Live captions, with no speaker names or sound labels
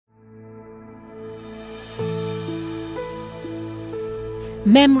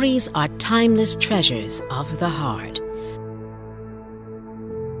Memories are timeless treasures of the heart.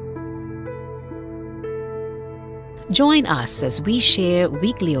 Join us as we share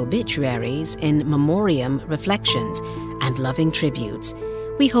weekly obituaries in memoriam reflections and loving tributes.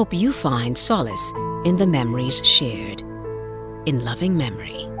 We hope you find solace in the memories shared. In loving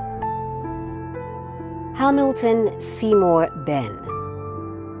memory. Hamilton Seymour Benn.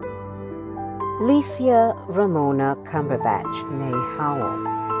 Licia Ramona Cumberbatch née Howell.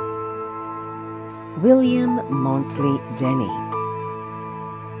 William Montley Denny.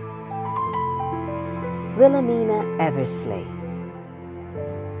 Wilhelmina Eversley.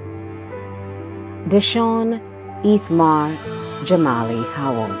 Deshawn Ethmar Jamali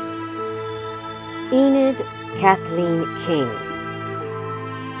Howell. Enid Kathleen King.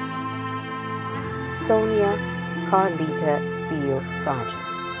 Sonia Carlita Seal Sargent.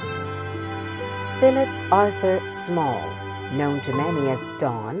 Philip Arthur Small, known to many as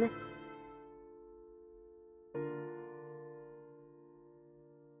Don.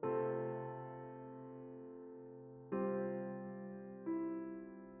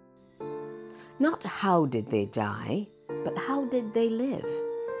 Not how did they die, but how did they live?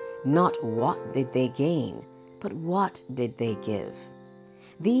 Not what did they gain, but what did they give?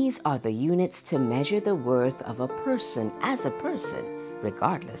 These are the units to measure the worth of a person as a person,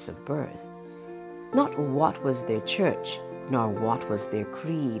 regardless of birth. Not what was their church, nor what was their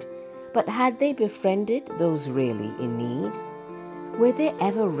creed, but had they befriended those really in need? Were they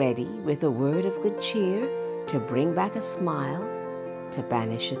ever ready with a word of good cheer to bring back a smile, to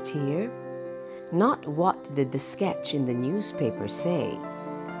banish a tear? Not what did the sketch in the newspaper say,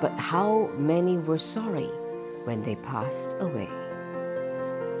 but how many were sorry when they passed away.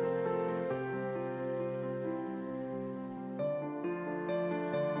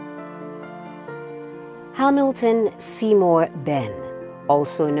 Hamilton Seymour Benn,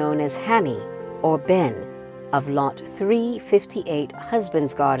 also known as Hammy or Ben, of Lot 358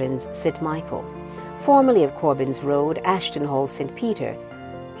 Husbands Gardens, St. Michael, formerly of Corbins Road, Ashton Hall, St. Peter,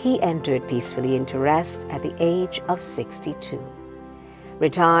 he entered peacefully into rest at the age of 62.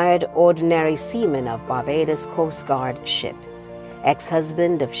 Retired ordinary seaman of Barbados Coast Guard ship,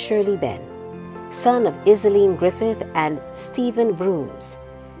 ex-husband of Shirley Benn, son of Iseline Griffith and Stephen Brooms,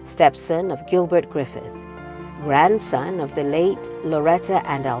 stepson of Gilbert Griffith, grandson of the late Loretta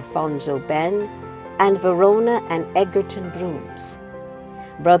and Alfonso Benn and Verona and Egerton Brooms,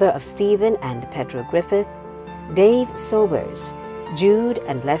 brother of Stephen and Pedro Griffith, Dave Sobers, Jude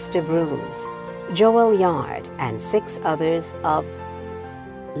and Lester Brooms, Joel Yard, and 6 others of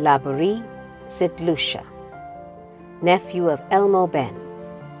Laborie, St. Lucia, nephew of Elmo Benn,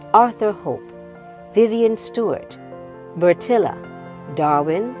 Arthur Hope, Vivian Stewart, Bertilla,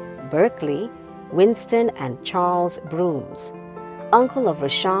 Darwin, Berkeley, Winston and Charles Brooms, uncle of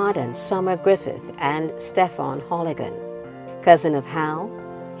Rashad and Summer Griffith and Stefan Holligan, cousin of Hal,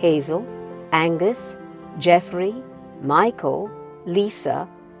 Hazel, Angus, Jeffrey, Michael, Lisa,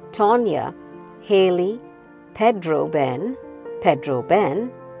 Tonya, Haley, Pedro Ben,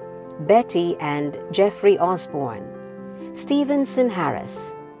 Betty and Jeffrey Osborne, Stevenson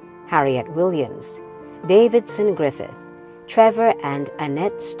Harris, Harriet Williams, Davidson Griffith, Trevor and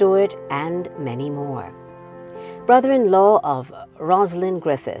Annette Stewart, and many more. Brother-in-law of Rosalind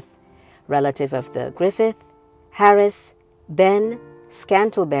Griffith, relative of the Griffith, Harris, Ben,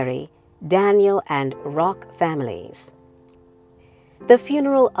 Scantlebury, Daniel, and Rock families. The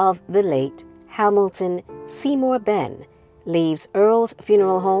funeral of the late Hamilton Seymour Benn leaves Earl's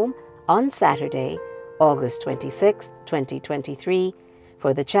Funeral Home on Saturday, August 26, 2023,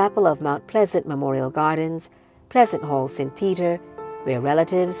 for the Chapel of Mount Pleasant Memorial Gardens, Pleasant Hall, St. Peter, where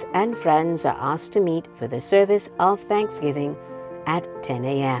relatives and friends are asked to meet for the service of Thanksgiving at 10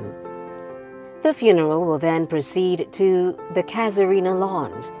 a.m. The funeral will then proceed to the Casuarina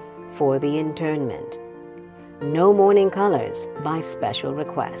Lawns for the interment. No morning colors by special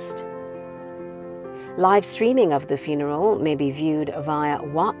request. Live streaming of the funeral may be viewed via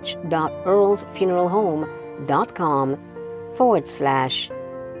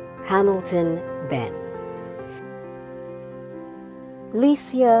watch.earlsfuneralhome.com/Hamilton Benn.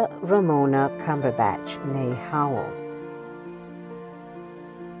 Licia Ramona Cumberbatch née Howell.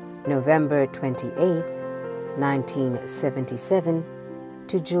 November 28, 1977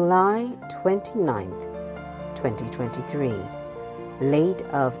 to July 29, 2023. Late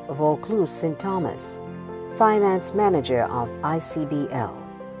of Vaucluse St. Thomas, finance manager of ICBL,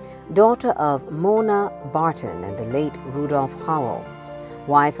 daughter of Mona Barton and the late Rudolph Howell,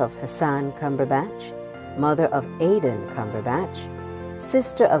 wife of Hassan Cumberbatch, mother of Aidan Cumberbatch,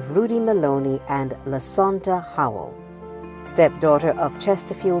 sister of Rudy Maloney and Lasonta Howell. stepdaughter of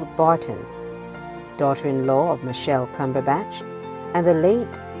Chesterfield Barton, daughter-in-law of Michelle Cumberbatch and the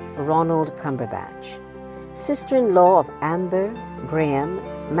late Ronald Cumberbatch, sister-in-law of Amber, Graham,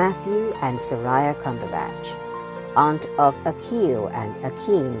 Matthew and Soraya Cumberbatch, aunt of Akil and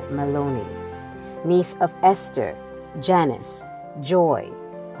Akeen Maloney, niece of Esther, Janice, Joy,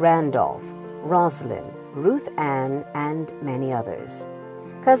 Randolph, Rosalind, Ruth Ann, and many others,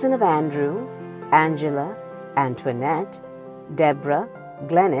 cousin of Andrew, Angela, Antoinette, Deborah,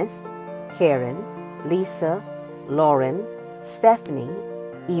 Glennis, Karen, Lisa, Lauren, Stephanie,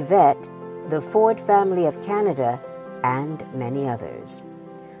 Yvette, the Ford family of Canada, and many others.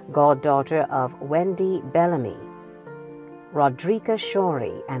 Goddaughter of Wendy Bellamy, Rodrika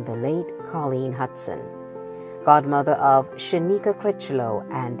Shorey and the late Colleen Hudson, godmother of Shanika Critchlow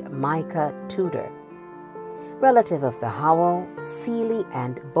and Micah Tudor, relative of the Howell, Seeley,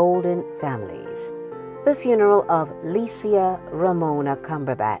 and Bolden families. The funeral of Licia Ramona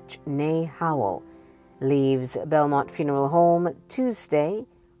Cumberbatch, née Howell, leaves Belmont Funeral Home Tuesday,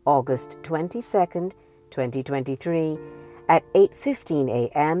 August 22nd, 2023, at 8:15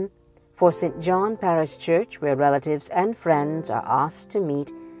 a.m. for St. John Parish Church, where relatives and friends are asked to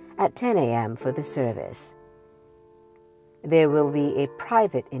meet at 10 a.m. for the service. There will be a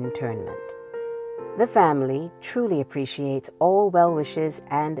private interment. The family truly appreciates all well wishes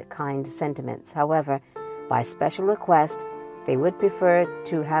and kind sentiments. However, by special request, they would prefer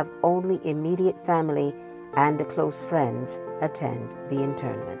to have only immediate family and close friends attend the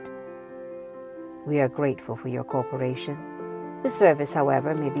interment. We are grateful for your cooperation. The service,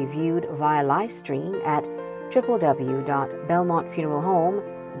 however, may be viewed via live stream at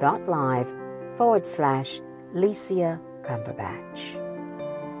www.belmontfuneralhome.live/Licia Cumberbatch.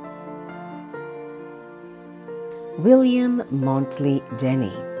 William Montley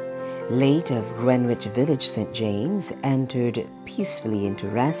Denny, late of Greenwich Village, St. James, entered peacefully into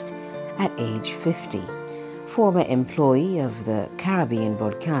rest at age 50, former employee of the Caribbean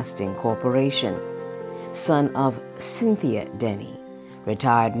Broadcasting Corporation, son of Cynthia Denny,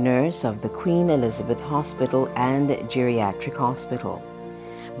 retired nurse of the Queen Elizabeth Hospital and Geriatric Hospital,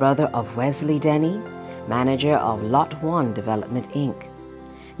 brother of Wesley Denny, manager of Lot 1 Development, Inc.,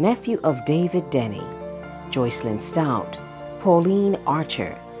 nephew of David Denny, Joycelyn Stout, Pauline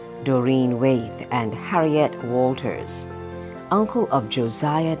Archer, Doreen Waith, and Harriet Walters, uncle of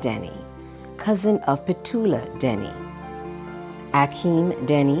Josiah Denny, cousin of Petula Denny, Akeem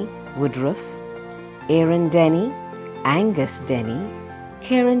Denny Woodruff, Aaron Denny, Angus Denny,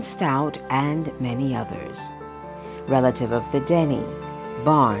 Karen Stout, and many others. Relative of the Denny,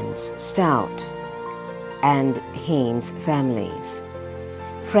 Barnes, Stout, and Haynes families.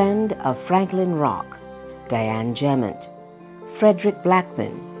 Friend of Franklin Rock, Diane Gemmant, Frederick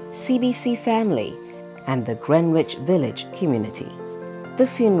Blackman, CBC family, and the Greenwich Village community. The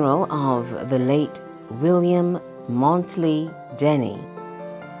funeral of the late William Montley Denny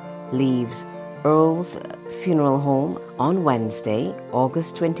leaves Earl's Funeral Home on Wednesday,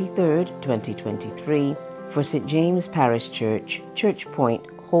 August 23rd, 2023, for St. James Parish Church, Church Point,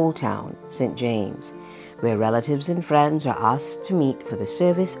 Holetown, St. James, where relatives and friends are asked to meet for the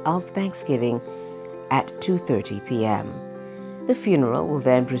service of Thanksgiving at 2:30 p.m. The funeral will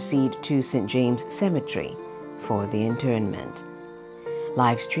then proceed to St. James Cemetery for the interment.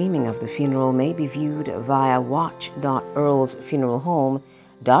 Live streaming of the funeral may be viewed via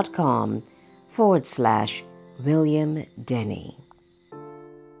watch.earlsfuneralhome.com/William Denny.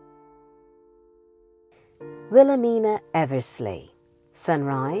 Wilhelmina Eversley,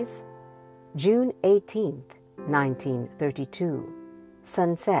 sunrise, June 18th, 1932,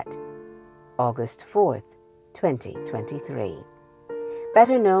 sunset, August 4th, 2023.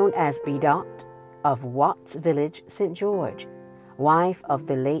 Better known as Bedott of Watts Village, St. George, wife of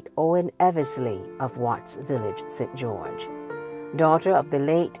the late Owen Eversley of Watts Village, St. George, daughter of the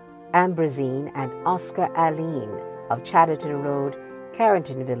late Ambrosine and Oscar Aline of Chatterton Road,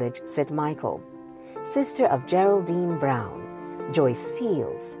 Carrington Village, St. Michael, sister of Geraldine Brown, Joyce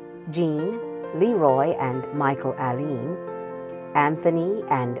Fields, Jean, Leroy and Michael Aline, Anthony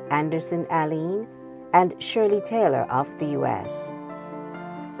and Anderson Aline, and Shirley Taylor of the U.S.,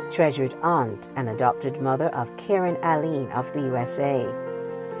 treasured aunt and adopted mother of Karen Aline of the USA,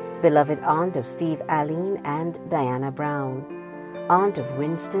 beloved aunt of Steve Aline and Diana Brown, aunt of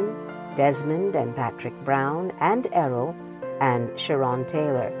Winston, Desmond and Patrick Brown, and Errol and Sharon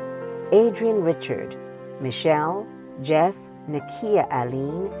Taylor, Adrian Richard, Michelle, Jeff, Nakia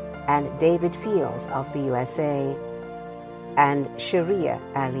Aline, and David Fields of the USA, and Sharia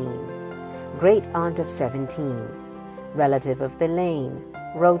Aline, great aunt of 17, relative of the Lane,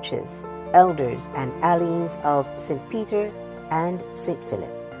 Roaches, elders and alines of St. Peter and St.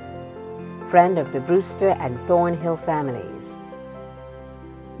 Philip. Friend of the Brewster and Thornhill families.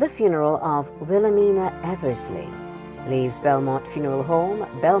 The funeral of Wilhelmina Eversley leaves Belmont Funeral Home,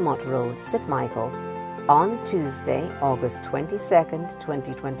 Belmont Road, St. Michael, on Tuesday, August 22nd,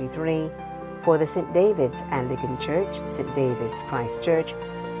 2023, for the St. David's Anglican Church, St. David's Christ Church,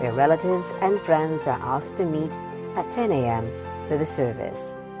 where relatives and friends are asked to meet at 10 a.m. for the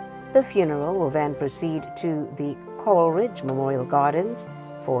service. The funeral will then proceed to the Coral Ridge Memorial Gardens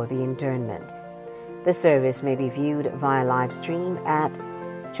for the interment. The service may be viewed via live stream at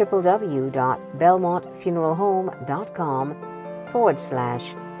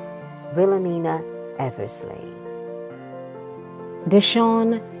www.belmontfuneralhome.com/Wilhelmina Eversley.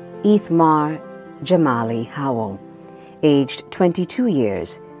 Deshawn Ithmar Jamali Howell, aged 22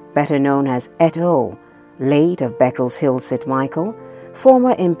 years, better known as Eto, late of Beccles Hill, St. Michael,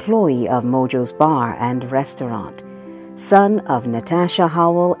 former employee of Mojo's Bar and Restaurant, son of Natasha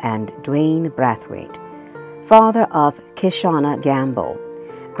Howell and Dwayne Brathwaite, father of Kishana Gamble,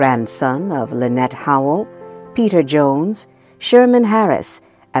 grandson of Lynette Howell, Peter Jones, Sherman Harris,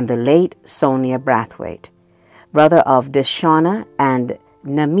 and the late Sonia Brathwaite, brother of Deshauna and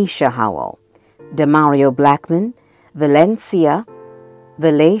Namisha Howell, Demario Blackman, Valencia,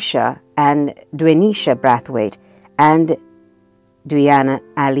 and Dwenisha Brathwaite, and Diana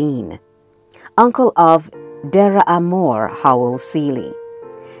Aline, uncle of Dara Amor Howell Seeley,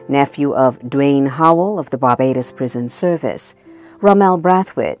 nephew of Dwayne Howell of the Barbados Prison Service, Rommel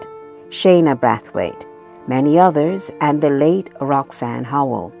Brathwaite, Shayna Brathwaite, many others, and the late Roxanne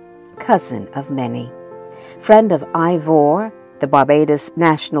Howell, cousin of many, friend of Ivor, the Barbados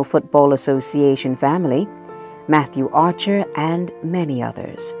National Football Association family, Matthew Archer, and many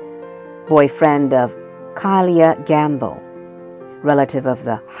others, boyfriend of Kylia Gamble, relative of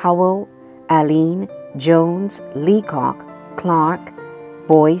the Howell, Aline, Jones, Leacock, Clark,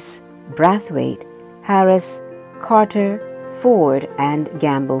 Boyce, Brathwaite, Harris, Carter, Ford, and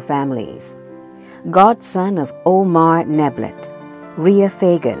Gamble families, godson of Omar Neblet, Rhea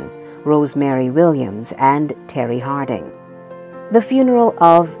Fagan, Rosemary Williams, and Terry Harding. The funeral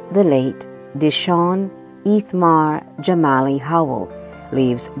of the late Deshawn Ithmar Jamali Howell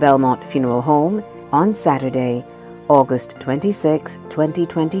leaves Belmont Funeral Home on Saturday, August 26,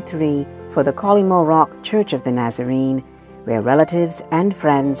 2023, for the Collymore Rock Church of the Nazarene, where relatives and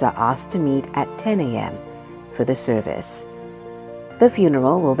friends are asked to meet at 10 a.m. for the service. The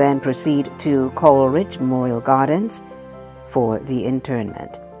funeral will then proceed to Coral Ridge Memorial Gardens for the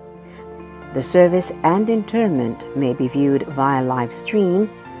interment. The service and interment may be viewed via live stream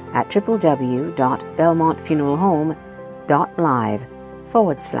at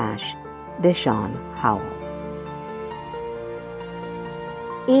www.belmontfuneralhome.live/Deshawn Howell.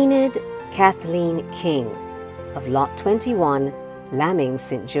 Enid Kathleen King of Lot 21, Lamming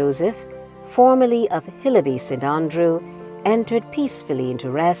St. Joseph, formerly of Hillaby St. Andrew, entered peacefully into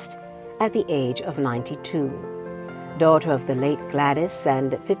rest at the age of 92. Daughter of the late Gladys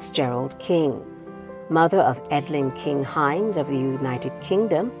and Fitzgerald King, mother of Edlin King Hines of the United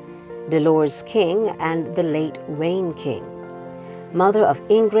Kingdom, Dolores King and the late Wayne King, mother of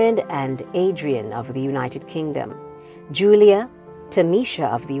Ingrid and Adrian of the United Kingdom, Julia,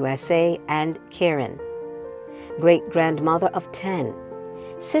 Tamisha of the USA, and Karen, great-grandmother of 10,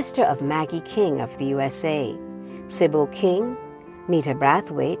 sister of Maggie King of the USA, Sybil King, Meta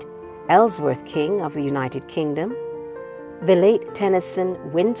Brathwaite, Ellsworth King of the United Kingdom, the late Tennyson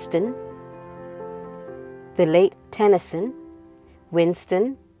Winston,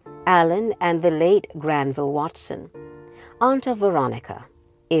 Allen, and the late Granville Watson, aunt of Veronica,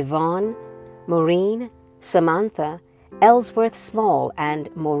 Yvonne, Maureen, Samantha, Ellsworth Small, and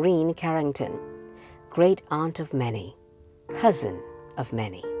Maureen Carrington, great aunt of many, cousin of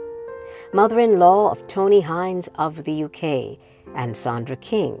many, mother-in-law of Tony Hines of the UK and Sandra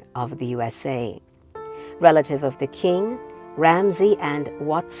King of the USA, relative of the King, Ramsey, and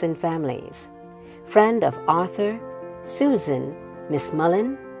Watson families, friend of Arthur, Susan, Miss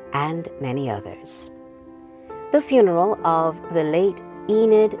Mullen, and many others. The funeral of the late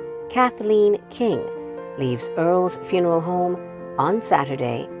Enid Kathleen King leaves Earl's Funeral Home on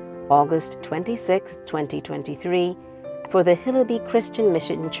Saturday, August 26, 2023, for the Hillaby Christian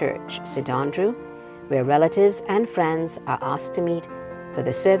Mission Church, St. Andrew, where relatives and friends are asked to meet for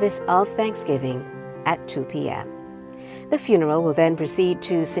the service of Thanksgiving at 2 p.m. The funeral will then proceed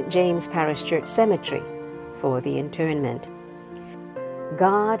to St. James Parish Church Cemetery for the interment.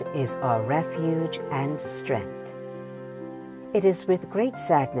 God is our refuge and strength. It is with great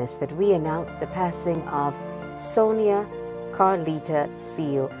sadness that we announce the passing of Sonia Carlita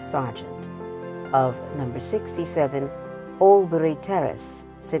Seal Sergeant of number 67 Oldbury Terrace,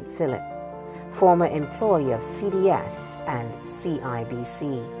 St. Philip, former employee of CDS and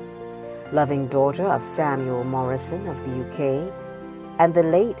CIBC, loving daughter of Samuel Morrison of the UK and the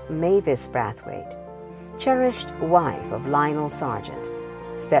late Mavis Brathwaite, cherished wife of Lionel Sargent,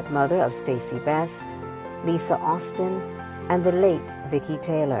 stepmother of Stacey Best, Lisa Austin, and the late Vicky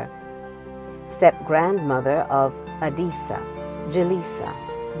Taylor, step-grandmother of Adisa, Jaleesa,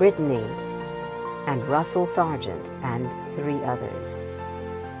 Brittany, and Russell Sargent, and 3 others.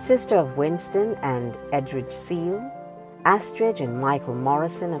 Sister of Winston and Edridge Seal, Astrid and Michael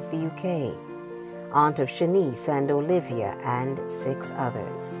Morrison of the UK, aunt of Shanice and Olivia, and 6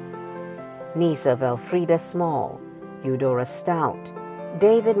 others. Niece of Elfrida Small, Eudora Stout,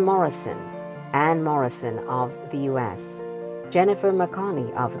 David Morrison, Anne Morrison of the U.S., Jennifer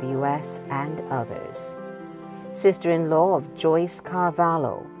McConney of the U.S., and others. Sister-in-law of Joyce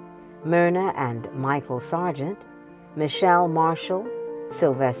Carvalho, Myrna and Michael Sargent, Michelle Marshall,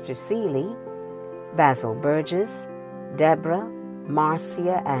 Sylvester Seeley, Basil Burgess, Deborah,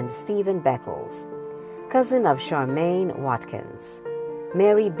 Marcia, and Stephen Beckles, cousin of Charmaine Watkins,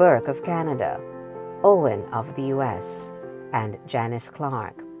 Mary Burke of Canada, Owen of the U.S., and Janice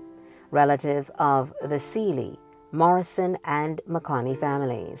Clark, relative of the Seeley, Morrison, and McConney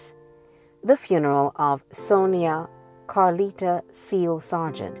families. The funeral of Sonia Carlita Seal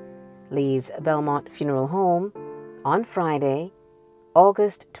Sargent leaves Belmont Funeral Home on Friday,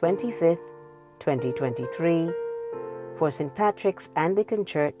 August 25th, 2023, for St. Patrick's Anglican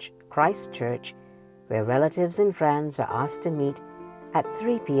Church, Christchurch, where relatives and friends are asked to meet at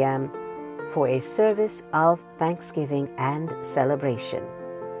 3 p.m. for a service of thanksgiving and celebration,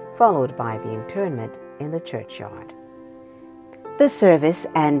 followed by the interment in the churchyard. The service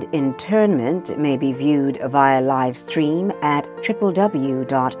and interment may be viewed via live stream at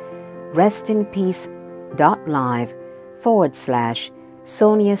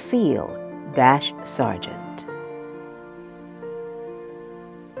www.restinpeace.live/Sonia Seal-Sargent.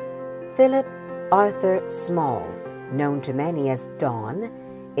 Philip Arthur Small, known to many as Don,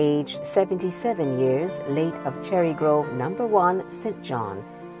 aged 77 years, late of Cherry Grove No. 1, St. John,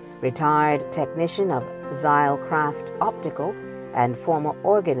 retired technician of Zylcraft Optical and former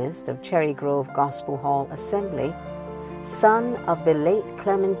organist of Cherry Grove Gospel Hall Assembly, son of the late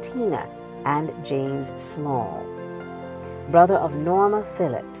Clementina and James Small, brother of Norma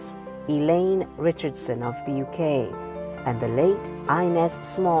Phillips, Elaine Richardson of the UK, and the late Inez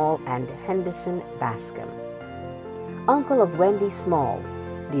Small and Henderson Bascom, uncle of Wendy Small,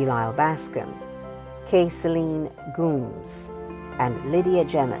 Delisle Bascom, Kay Celine Gooms, and Lydia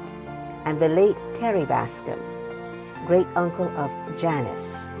Jemmett, and the late Terry Bascom, great-uncle of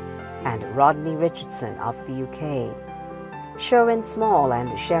Janice, and Rodney Richardson of the UK, Sherwin Small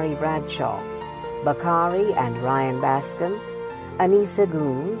and Sherry Bradshaw, Bakari and Ryan Bascom, Anissa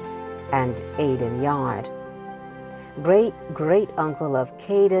Gooms, and Aidan Yard, great-great-uncle of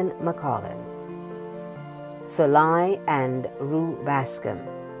Caden McCollin, Solai and Rue Bascom,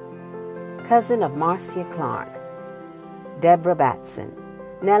 cousin of Marcia Clark, Deborah Batson,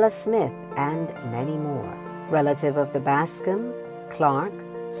 Nella Smith, and many more, relative of the Bascom, Clark,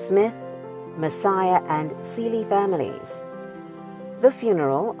 Smith, Messiah, and Seeley families. The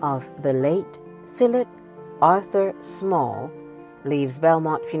funeral of the late Philip Arthur Small leaves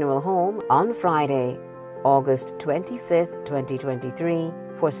Belmont Funeral Home on Friday, August 25th, 2023,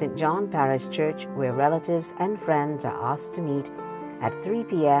 for St. John Parish Church, where relatives and friends are asked to meet at 3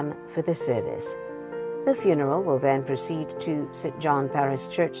 p.m. for the service. The funeral will then proceed to St. John Parish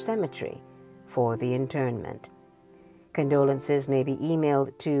Church Cemetery for the interment. Condolences may be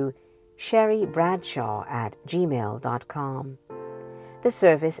emailed to sherrybradshaw@gmail.com. The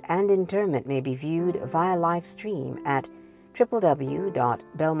service and interment may be viewed via live stream at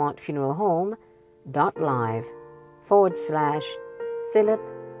www.belmontfuneralhome.live/Philip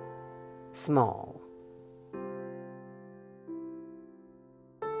Small.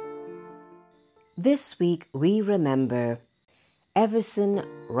 This week we remember Everson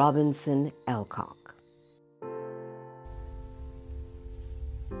Robinson Elcock.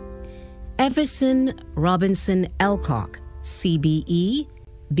 Everson Robinson Elcock, CBE,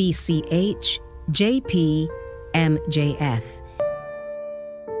 BCH, JP, MJF.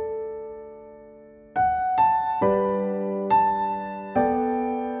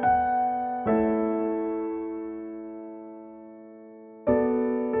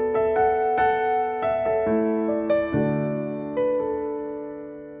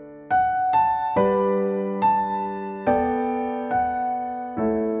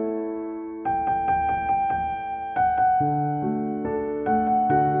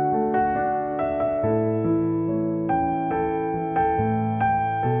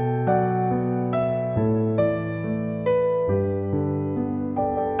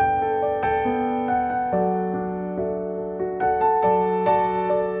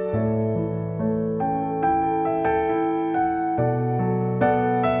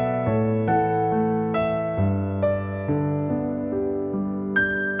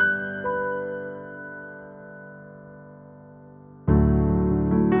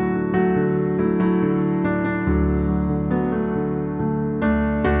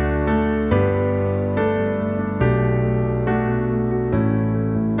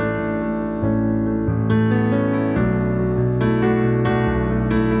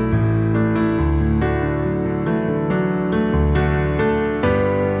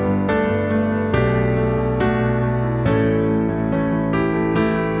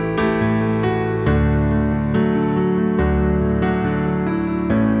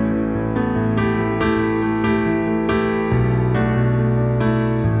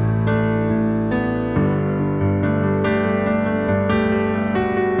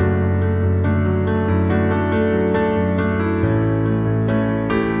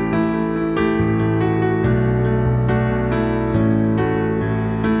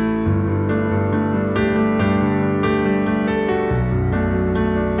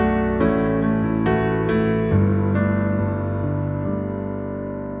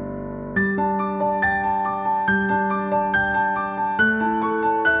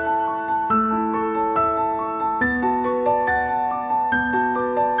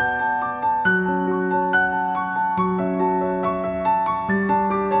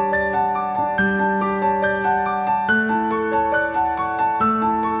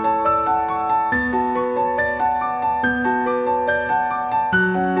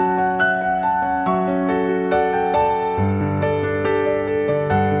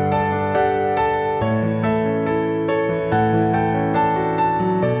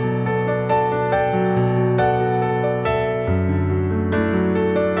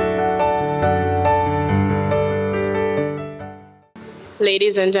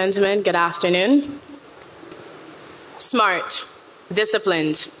 Ladies and gentlemen, good afternoon. Smart,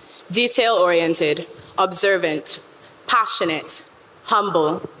 disciplined, detail-oriented, observant, passionate,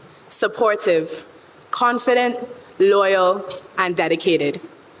 humble, supportive, confident, loyal, and dedicated.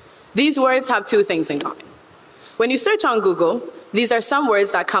 These words have two things in common. When you search on Google, these are some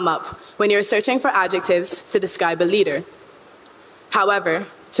words that come up when you're searching for adjectives to describe a leader. However,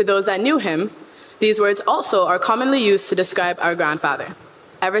 to those that knew him, these words also are commonly used to describe our grandfather,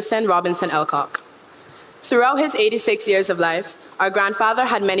 Everson Robinson Elcock. Throughout his 86 years of life, our grandfather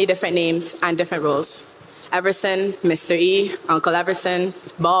had many different names and different roles. Everson, Mr. E, Uncle Everson,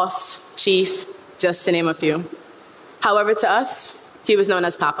 Boss, Chief, just to name a few. However, to us, he was known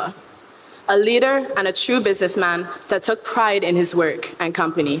as Papa, a leader and a true businessman that took pride in his work and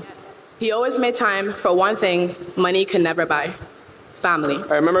company. He always made time for one thing money could never buy: family.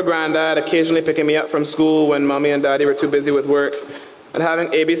 I remember Granddad occasionally picking me up from school when Mommy and Daddy were too busy with work, and having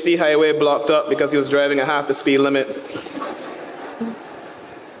ABC Highway blocked up because he was driving at half the speed limit.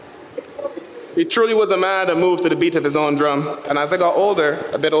 He truly was a man that moved to the beat of his own drum. And as I got older,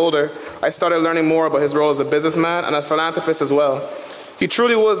 a bit older, I started learning more about his role as a businessman and a philanthropist as well. He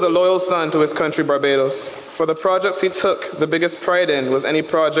truly was a loyal son to his country, Barbados. For the projects he took the biggest pride in was any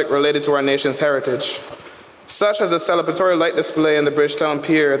project related to our nation's heritage, such as the celebratory light display in the Bridgetown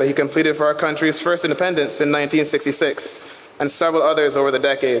Pier that he completed for our country's first independence in 1966, and several others over the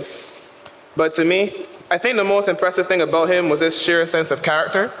decades. But to me, I think the most impressive thing about him was his sheer sense of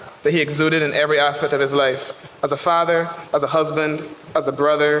character that he exuded in every aspect of his life, as a father, as a husband, as a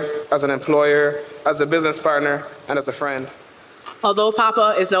brother, as an employer, as a business partner, and as a friend. Although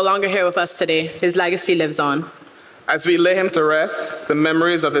Papa is no longer here with us today, his legacy lives on. As we lay him to rest, the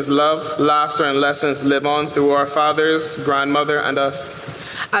memories of his love, laughter, and lessons live on through our fathers, grandmother, and us.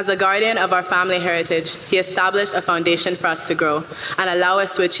 As a guardian of our family heritage, he established a foundation for us to grow and allow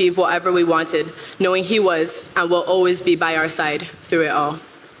us to achieve whatever we wanted, knowing he was and will always be by our side through it all.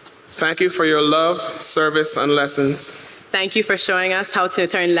 Thank you for your love, service, and lessons. Thank you for showing us how to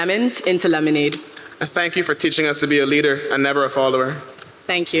turn lemons into lemonade. And thank you for teaching us to be a leader and never a follower.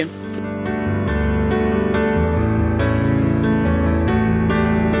 Thank you.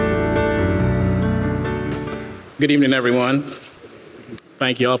 Good evening, everyone.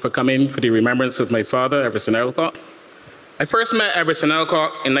 Thank you all for coming for the remembrance of my father, Everson Elcock. I first met Everson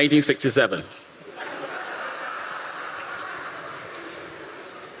Elcock in 1967.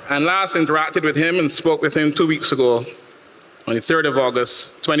 And last interacted with him and spoke with him 2 weeks ago, on the 3rd of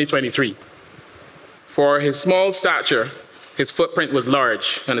August, 2023. For his small stature, his footprint was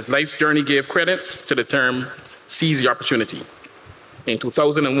large, and his life's journey gave credence to the term, seize the opportunity. In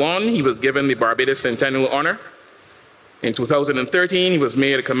 2001, he was given the Barbados Centennial Honor. In 2013, he was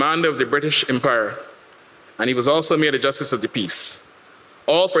made a commander of the British Empire, and he was also made a Justice of the Peace,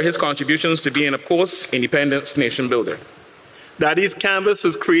 all for his contributions to being a post-independence nation builder. Daddy's canvas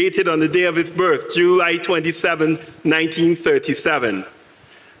was created on the day of his birth, July 27, 1937.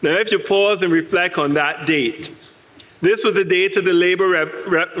 Now, if you pause and reflect on that date, this was the date of the labor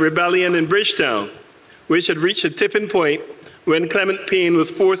rebellion in Bridgetown, which had reached a tipping point when Clement Payne was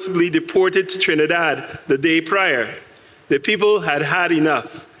forcibly deported to Trinidad the day prior. The people had had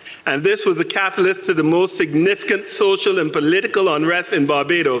enough, and this was the catalyst to the most significant social and political unrest in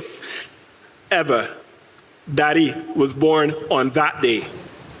Barbados ever. Daddy was born on that day.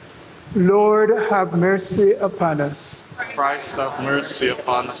 Lord, have mercy upon us. Christ, have mercy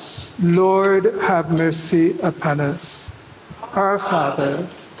upon us. Lord, have mercy upon us. Our Father,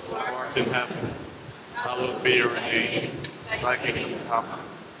 who art in heaven, hallowed be your name. Thy kingdom come.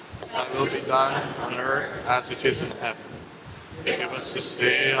 Thy will be done on earth as it is in heaven. Give us this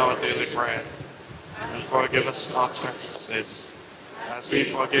day our daily bread, and forgive us our trespasses, as we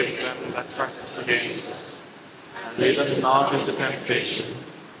forgive them that trespass against us. And lead us not into temptation,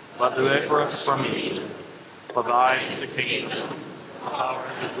 but deliver us from evil. For thine is the kingdom, the power,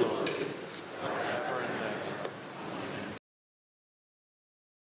 and the glory, forever and ever.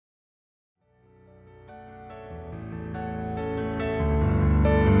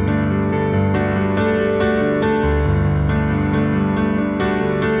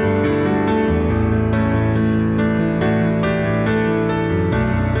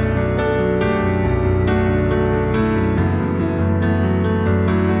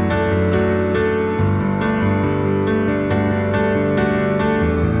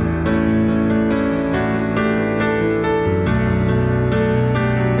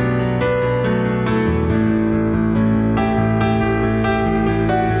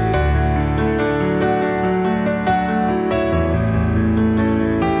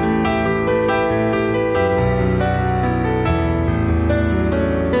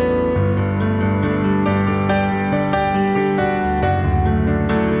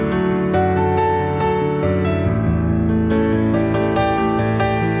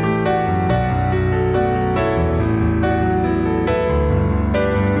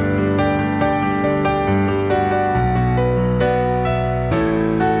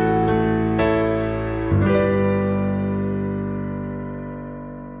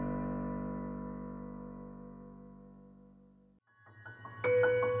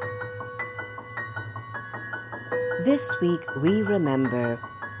 This week we remember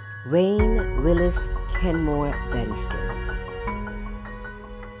Wayne Willis Kenmore Benskin,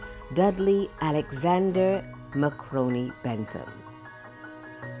 Dudley Alexander Macroney Bentham,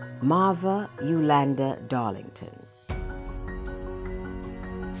 Marva Yolanda Darlington,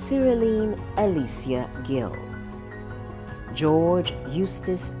 Cyriline Alicia Gill, George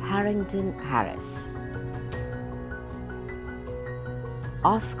Eustace Harrington Harris,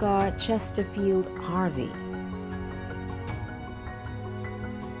 Oscar Chesterfield Harvey,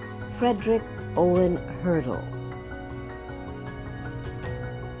 Frederick Owen Hurdle,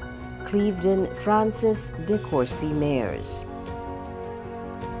 Clevedon Francis de Courcy Mears,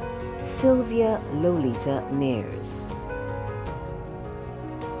 Sylvia Lolita Mears,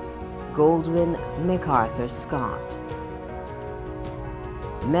 Goldwyn MacArthur Scott,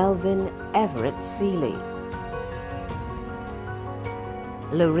 Melvin Everett Seeley,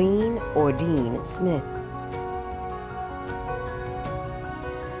 Lorene Ordine Smith,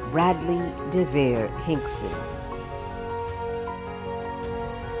 Bradley DeVere Hinkson,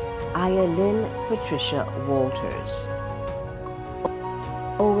 Ayalyn Patricia Walters,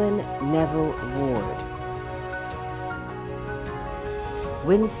 Owen Neville Ward,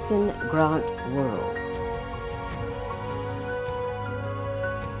 Winston Grant Worrell,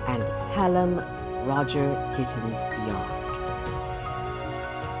 and Hallam Roger Gittins Yard.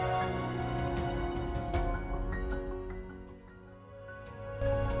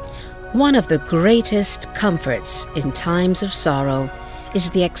 One of the greatest comforts in times of sorrow is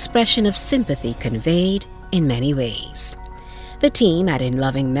the expression of sympathy conveyed in many ways. The team at In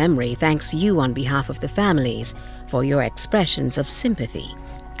Loving Memory thanks you on behalf of the families for your expressions of sympathy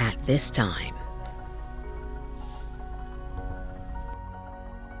at this time.